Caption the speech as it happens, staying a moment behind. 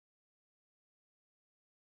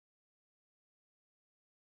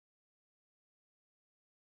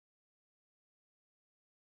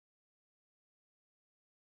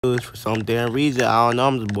For some damn reason. I don't know.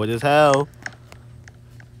 I'm just bored as hell.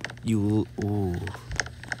 Ooh.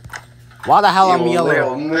 Why the hell I'm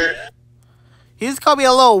yellow? He just called me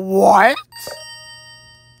a little what?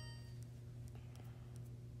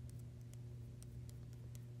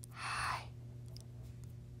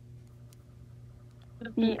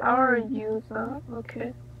 We are a user.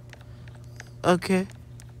 Okay. Okay.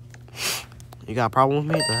 You got a problem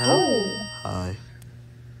with me? The hell? Oh. Hi.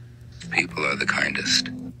 People are the kindest.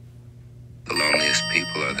 The loneliest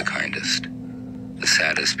people are the kindest. The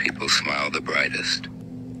saddest people smile the brightest.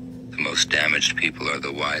 The most damaged people are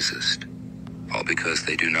the wisest. All because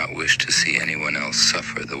they do not wish to see anyone else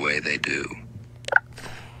suffer the way they do.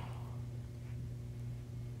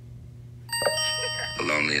 The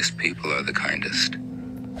loneliest people are the kindest.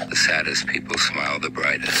 The saddest people smile the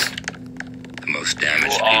brightest. The most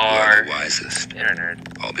damaged people are the wisest.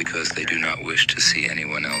 All because they do not wish to see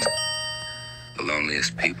anyone else. The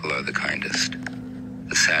loneliest people are the kindest.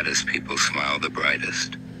 The saddest people smile the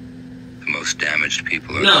brightest. The most damaged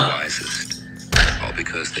people are the wisest. All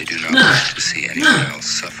because they do not wish to see anyone else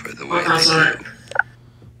suffer the way they do.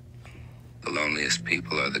 The loneliest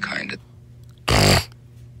people are the kindest.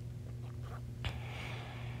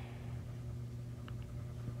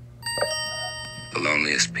 The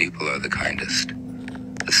loneliest people are the kindest.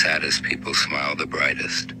 The saddest people smile the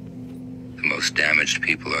brightest. The most damaged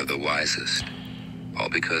people are the wisest. All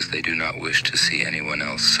because they do not wish to see anyone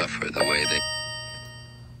else suffer the way they...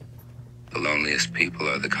 The loneliest people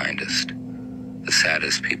are the kindest. The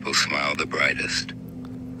saddest people smile the brightest.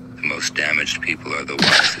 The most damaged people are the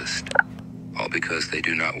wisest. All because they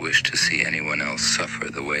do not wish to see anyone else suffer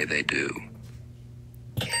the way they do.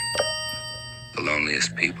 The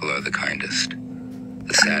loneliest people are the kindest.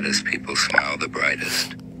 The saddest people smile the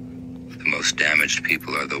brightest. The most damaged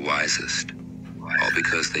people are the wisest. All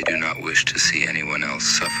because they do not wish to see anyone else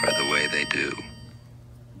suffer the way they do.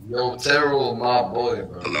 Yo, Terrell, my boy,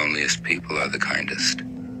 bro. The loneliest people are the kindest.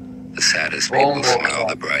 The saddest people smile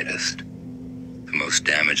the brightest. The most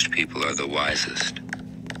damaged people are the wisest.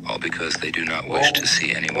 All because they do not wish to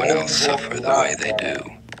see anyone else suffer the way they do.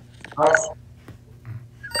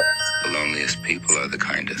 The loneliest people are the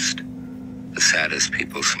kindest. The saddest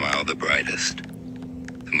people smile the brightest.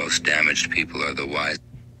 The most damaged people are the wise.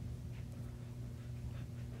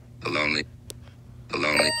 The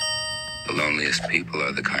loneliest people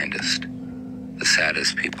are the kindest. The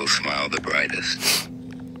saddest people smile the brightest.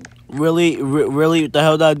 Really? What the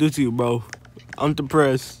hell did I do to you, bro? I'm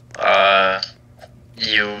depressed.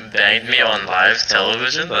 You banged me on live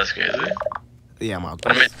television? That's crazy. Yeah, I'm out.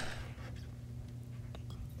 I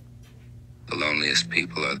The loneliest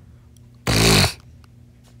people are...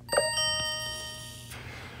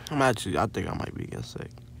 I think I might be getting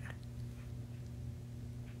sick.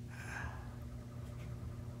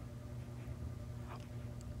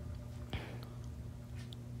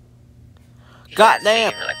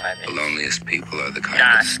 Goddamn. The loneliest people are the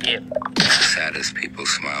kindest. The saddest people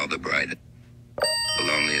smile the brightest. The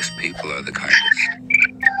loneliest people are the kindest.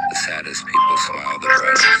 The saddest people smile the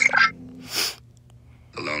brightest.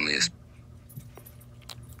 The loneliest...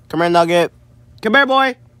 Come here, Nugget. Come here,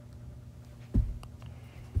 boy.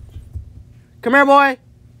 Come here, boy.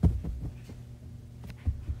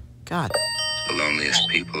 God. The loneliest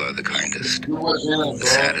people are the kindest. The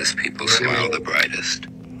saddest people smile the brightest.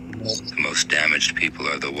 The most damaged people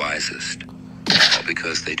are the wisest. All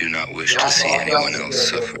because they do not wish to see anyone else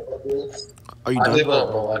suffer. Are you done? I give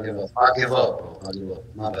up, bro. I give up, bro.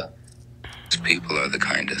 My bad. People are the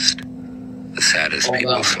kindest. The saddest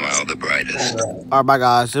people smile the brightest. Alright, bye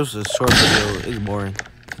guys. This was a short video. It's boring.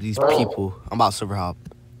 These people. I'm about to server hop.